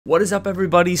What is up,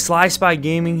 everybody? Sly Spy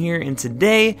Gaming here, and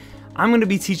today I'm going to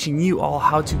be teaching you all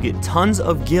how to get tons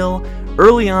of gil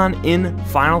early on in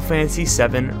Final Fantasy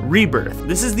VII Rebirth.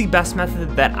 This is the best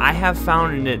method that I have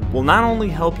found, and it will not only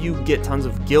help you get tons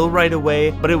of gil right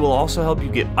away, but it will also help you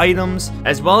get items,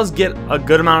 as well as get a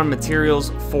good amount of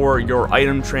materials for your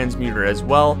item transmuter as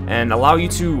well, and allow you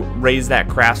to raise that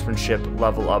craftsmanship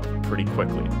level up pretty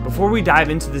quickly. Before we dive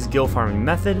into this gil farming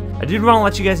method, I did want to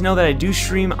let you guys know that I do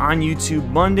stream on YouTube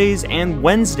Mondays and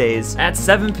Wednesdays at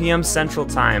 7 p.m. Central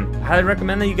Time. I highly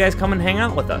recommend that you guys come and hang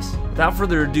out with us. Without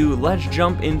further ado, let's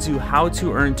jump into how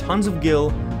to earn tons of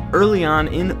gil early on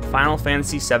in Final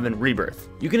Fantasy VII Rebirth.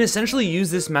 You can essentially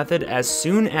use this method as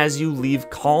soon as you leave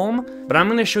Kalm, but I'm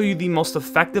going to show you the most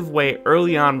effective way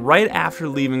early on, right after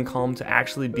leaving Kalm, to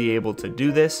actually be able to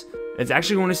do this. It's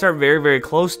actually going to start very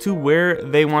close to where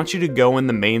they want you to go in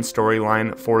the main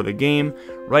storyline for the game,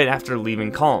 right after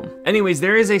leaving Kalm. Anyways,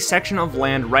 there is a section of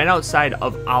land right outside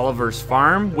of Oliver's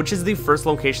farm, which is the first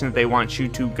location that they want you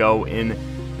to go in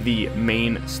the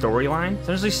main storyline.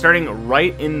 Essentially starting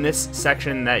right in this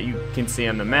section that you can see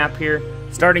on the map here.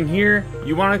 Starting here,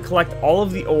 you want to collect all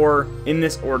of the ore in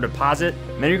this ore deposit,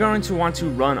 and then you're going to want to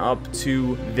run up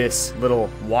to this little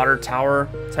water tower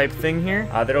type thing here.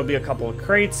 There'll be a couple of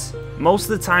crates. Most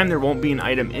of the time there won't be an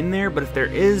item in there, but if there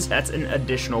is, that's an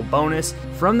additional bonus.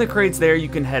 From the crates there, you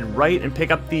can head right and pick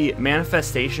up the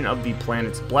manifestation of the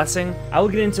planet's blessing. I will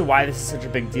get into why this is such a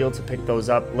big deal to pick those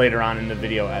up later on in the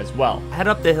video as well. Head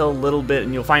up the hill a little bit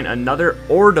and you'll find another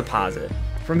ore deposit.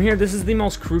 From here, this is the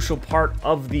most crucial part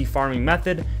of the farming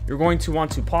method. You're going to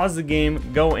want to pause the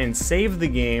game, go and save the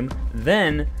game,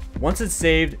 then once it's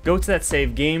saved, go to that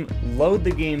save game, load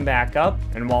the game back up,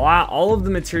 and voila, all of the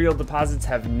material deposits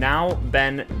have now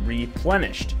been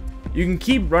replenished. You can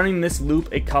keep running this loop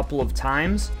a couple of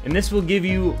times, and this will give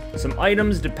you some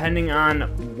items depending on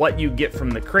what you get from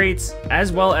the crates,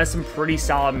 as well as some pretty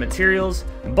solid materials.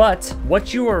 But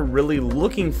what you are really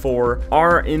looking for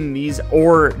are in these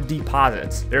ore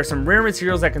deposits. There are some rare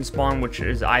materials that can spawn, which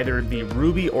is either the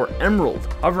ruby or emerald.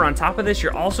 However, on top of this,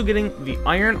 you're also getting the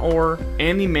iron ore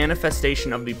and the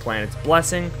manifestation of the planet's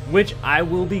blessing, which I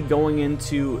will be going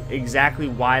into exactly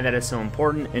why that is so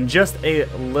important in just a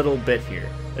little bit here.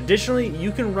 Additionally,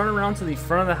 you can run around to the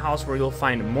front of the house where you'll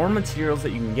find more materials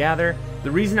that you can gather.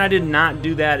 The reason I did not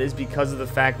do that is because of the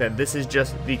fact that this is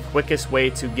just the quickest way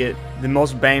to get the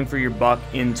most bang for your buck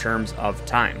in terms of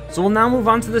time. So we'll now move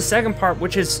on to the second part,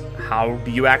 which is how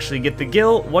do you actually get the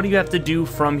gil? What do you have to do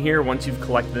from here once you've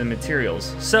collected the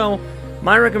materials? So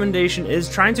my recommendation is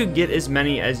trying to get as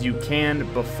many as you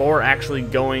can before actually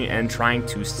going and trying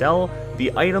to sell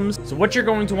the items. So what you're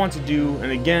going to want to do,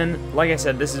 and again, like I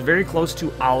said, this is very close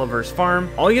to Oliver's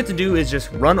farm. All you have to do is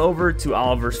just run over to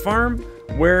Oliver's farm,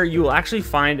 where you will actually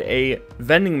find a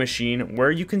vending machine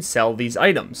where you can sell these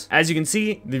items. As you can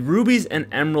see, the rubies and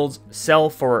emeralds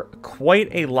sell for quite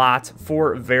a lot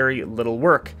for very little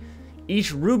work.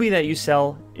 Each ruby that you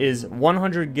sell is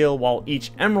 100 gil, while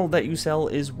each emerald that you sell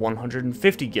is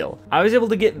 150 gil. I was able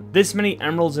to get this many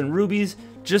emeralds and rubies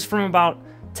just from about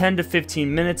 10 to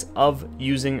 15 minutes of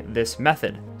using this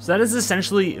method. So that is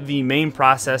essentially the main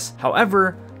process.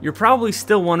 However, you're probably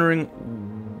still wondering,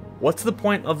 what's the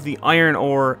point of the iron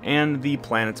ore and the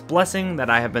planet's blessing that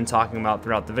I have been talking about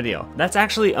throughout the video? That's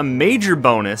actually a major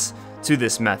bonus to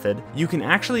this method. You can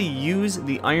actually use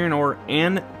the iron ore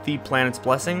and the planet's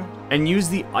blessing and use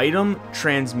the item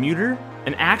transmuter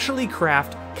and actually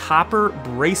craft copper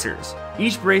bracers.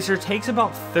 Each bracer takes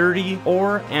about 30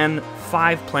 ore and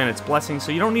 5 planet's blessing,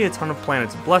 so you don't need a ton of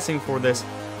planet's blessing for this.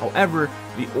 However,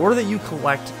 the ore that you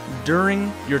collect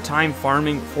during your time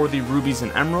farming for the rubies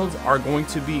and emeralds are going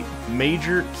to be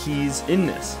major keys in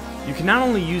this. You can not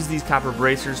only use these copper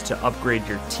bracers to upgrade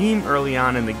your team early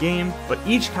on in the game, but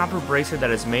each copper bracer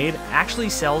that is made actually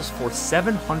sells for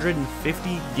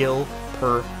 750 gil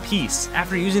per piece.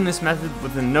 After using this method,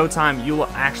 within no time, you will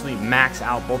actually max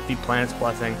out both the planet's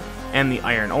blessing and the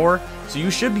iron ore. So you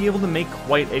should be able to make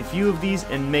quite a few of these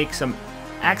and make some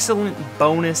excellent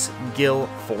bonus gil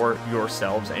for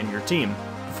yourselves and your team.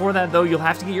 Before that though, you'll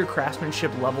have to get your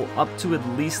craftsmanship level up to at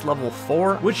least level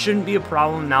 4, which shouldn't be a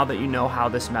problem now that you know how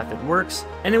this method works.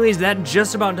 Anyways, that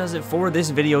just about does it for this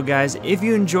video, guys. If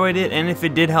you enjoyed it and if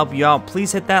it did help you out,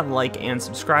 please hit that like and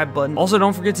subscribe button. Also,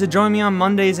 don't forget to join me on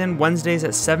Mondays and Wednesdays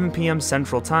at 7 p.m.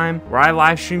 Central Time, where I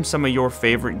live stream some of your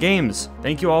favorite games.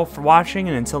 Thank you all for watching,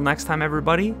 and until next time,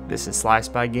 everybody, this is Sly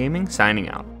Spy Gaming signing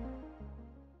out.